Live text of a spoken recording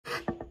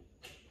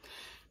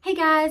Hey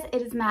guys,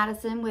 it is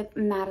Madison with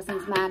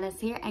Madison's Madness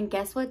here, and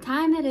guess what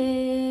time it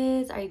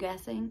is? Are you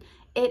guessing?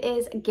 It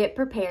is get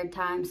prepared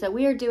time. So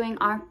we are doing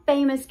our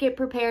famous get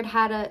prepared,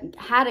 how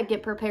to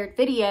get prepared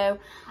video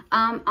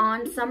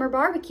on summer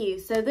barbecue.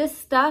 So this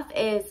stuff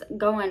is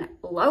going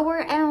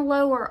lower and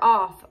lower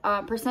off,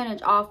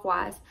 percentage off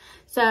wise.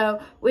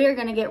 So we are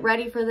going to get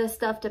ready for this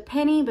stuff to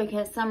penny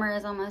because summer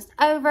is almost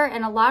over,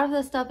 and a lot of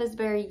this stuff is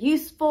very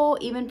useful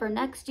even for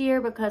next year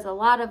because a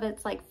lot of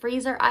it's like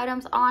freezer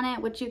items on it,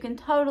 which you can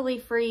totally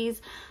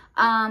freeze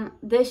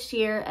this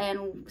year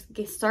and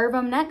serve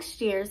them next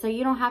year, so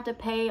you don't have to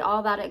pay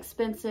all that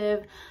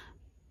expensive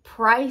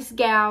price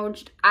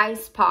gouged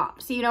ice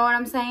pops. You know what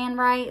I'm saying,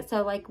 right?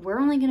 So like, we're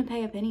only gonna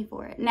pay a penny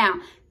for it. Now,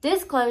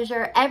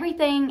 disclosure,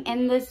 everything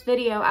in this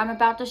video I'm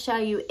about to show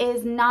you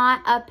is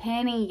not a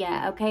penny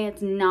yet, okay?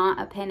 It's not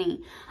a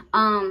penny.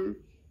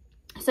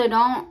 So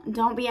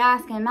don't be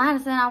asking,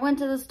 Madison, I went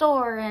to the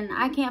store and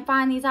I can't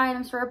find these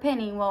items for a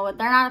penny. Well,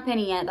 they're not a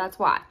penny yet, that's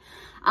why.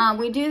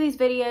 We do these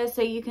videos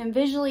so you can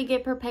visually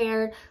get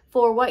prepared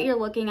for what you're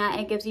looking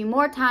at. It gives you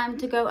more time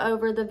to go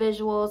over the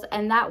visuals,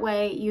 and that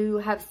way you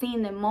have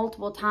seen them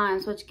multiple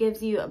times, which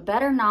gives you a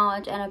better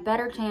knowledge and a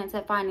better chance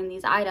at finding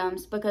these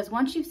items. Because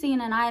once you've seen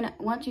an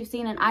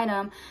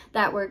item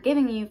that we're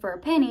giving you for a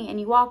penny, and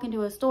you walk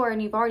into a store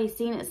and you've already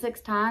seen it 6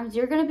 times,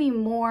 you're going to be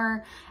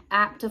more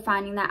apt to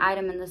finding that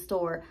item in the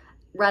store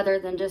rather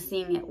than just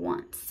seeing it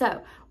once.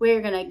 So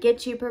we're going to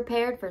get you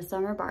prepared for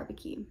summer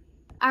barbecue.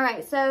 All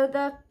right, so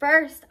the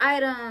first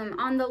item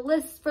on the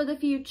list for the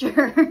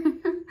future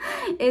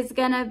is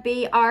gonna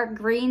be our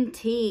green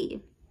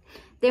tea.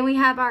 Then we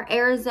have our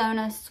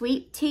Arizona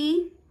sweet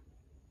tea.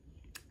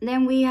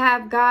 Then we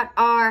have got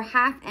our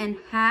half and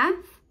half.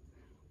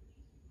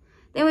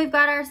 Then we've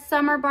got our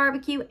summer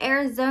barbecue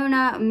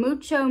Arizona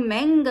mucho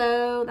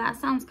mango. That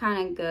sounds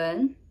kind of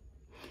good.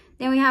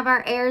 Then we have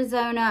our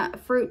Arizona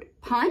fruit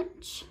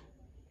punch.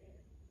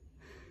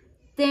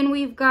 Then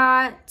we've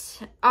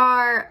got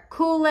our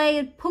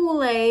Kool-Aid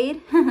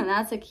Pool-Aid.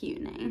 That's a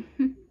cute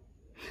name.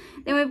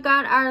 Then we've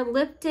got our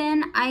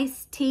Lipton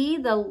iced tea,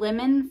 the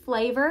lemon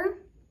flavor.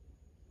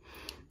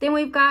 Then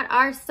we've got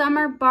our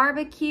summer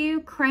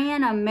barbecue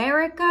Crayon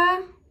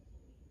America.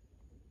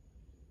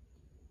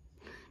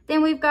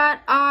 Then we've got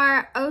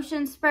our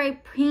Ocean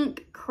Spray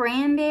pink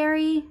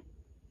cranberry.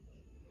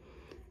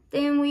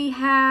 Then we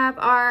have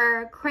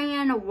our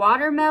Crayon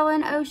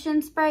Watermelon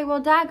Ocean Spray.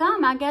 Well,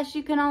 daggum, I guess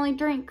you can only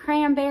drink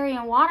cranberry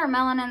and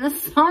watermelon in the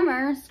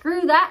summer.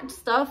 Screw that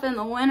stuff in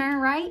the winter,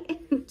 right?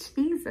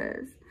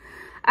 Jesus.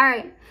 All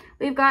right,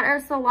 we've got our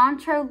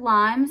Cilantro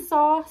Lime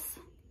Sauce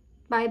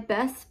by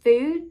Best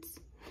Foods.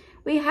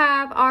 We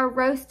have our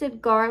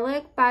Roasted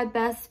Garlic by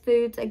Best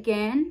Foods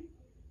again.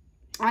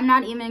 I'm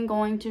not even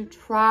going to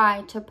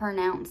try to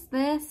pronounce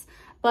this,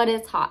 but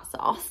it's hot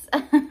sauce.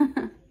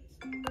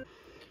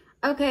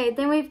 Okay,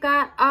 then we've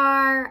got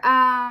our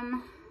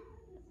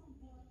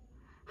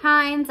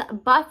Heinz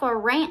Buffalo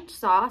Ranch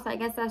sauce. I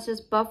guess that's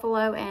just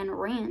buffalo and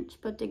ranch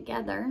put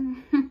together.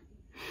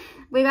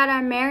 We got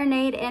our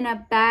Marinade in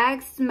a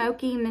Bag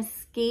Smoky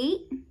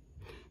Mesquite.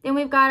 Then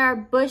we've got our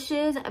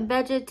Bush's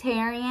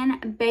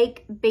Vegetarian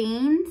Baked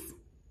Beans.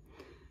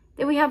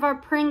 Then we have our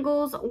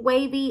Pringles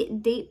Wavy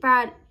Deep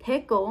Fried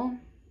Pickle.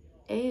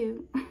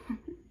 Ew.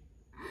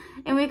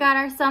 And we got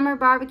our Summer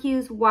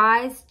Barbecue's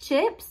Wise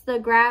Chips, the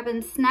grab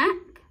and snack.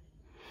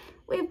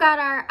 We've got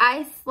our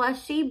Ice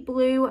Slushy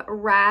Blue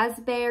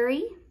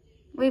Raspberry.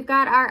 We've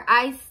got our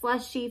Ice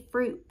Slushy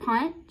Fruit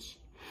Punch.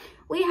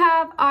 We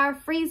have our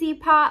Freezy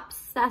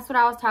Pops. That's what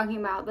I was talking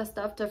about, the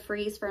stuff to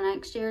freeze for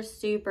next year.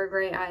 Super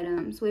great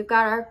items. We've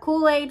got our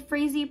Kool-Aid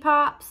Freezy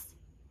Pops.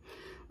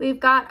 We've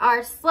got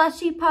our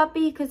Slushy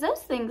Puppy, because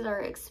those things are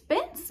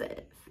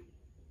expensive.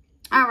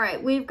 All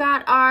right, we've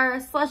got our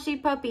Slushy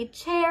Puppy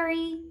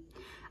Cherry,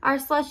 our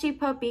Slushy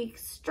Puppy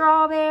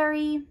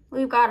Strawberry.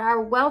 We've got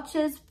our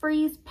Welch's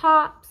Freeze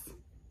Pops.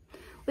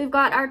 We've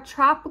got our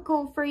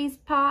Tropical Freeze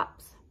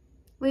Pops.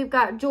 We've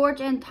got George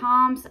and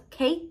Tom's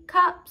Cake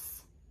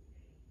Cups.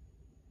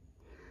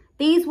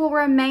 These will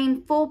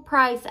remain full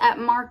price at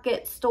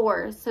market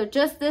stores. So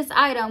just this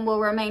item will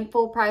remain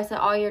full price at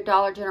all your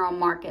Dollar General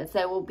markets.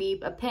 They will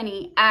be a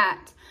penny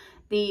at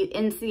the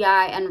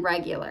NCI and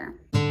regular.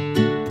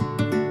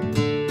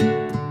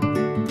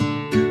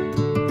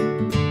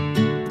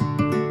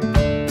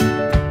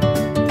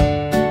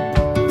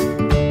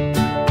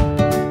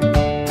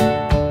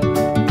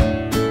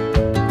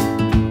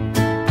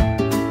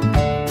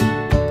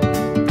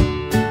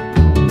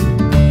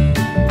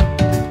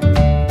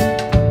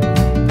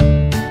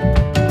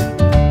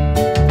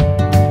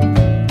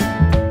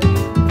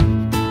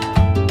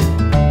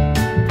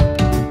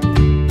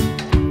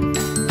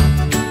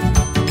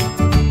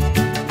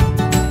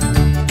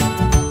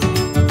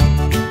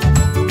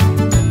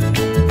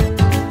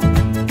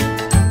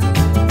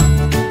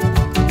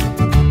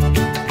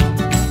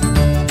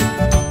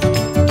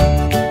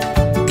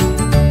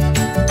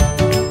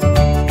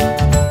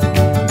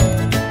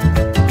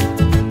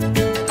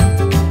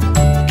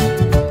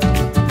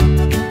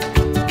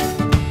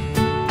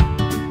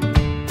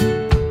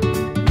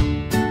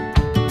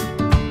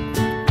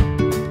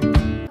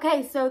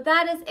 Okay, so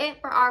that is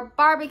it for our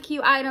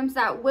barbecue items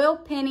that will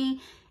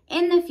penny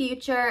in the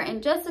future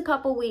in just a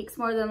couple weeks,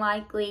 more than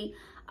likely.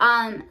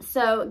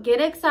 So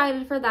get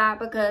excited for that,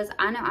 because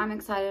I know I'm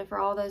excited for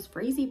all those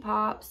Freezy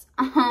Pops.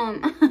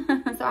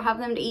 So I have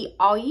them to eat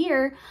all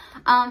year.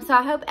 So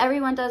I hope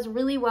everyone does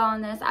really well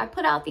in this. I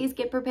put out these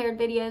get prepared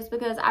videos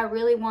because I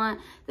really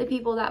want the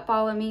people that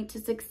follow me to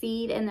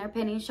succeed in their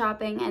penny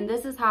shopping. And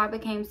this is how I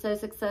became so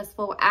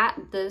successful at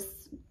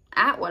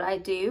what I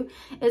do,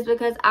 is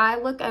because I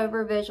look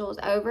over visuals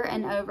over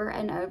and over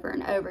and over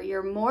and over.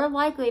 You're more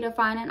likely to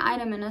find an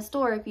item in a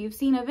store if you've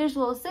seen a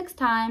visual 6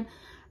 times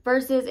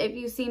versus if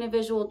you've seen a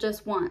visual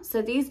just once.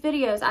 So these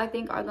videos, I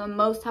think, are the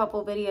most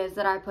helpful videos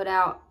that I put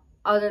out,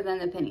 other than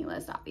the penny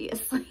list,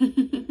 obviously.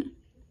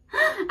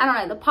 I don't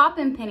know, the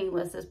poppin' penny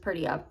list is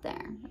pretty up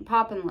there. The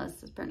poppin'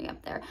 list is pretty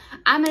up there.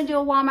 I'm going to do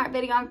a Walmart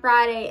video on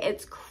Friday.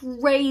 It's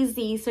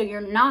crazy, so you're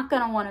not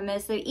going to want to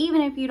miss it.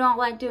 Even if you don't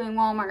like doing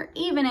Walmart,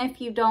 even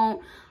if you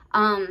don't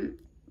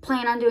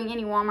plan on doing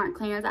any Walmart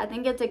clearance, I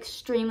think it's this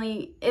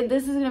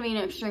is going to be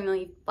an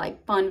extremely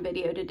fun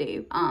video to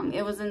do.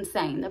 It was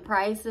insane. The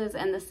prices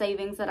and the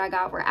savings that I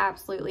got were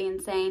absolutely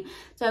insane.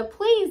 So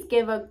please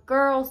give a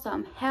girl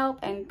some help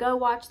and go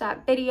watch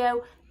that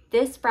video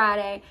this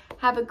Friday.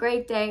 Have a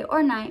great day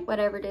or night,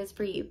 whatever it is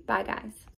for you. Bye, guys.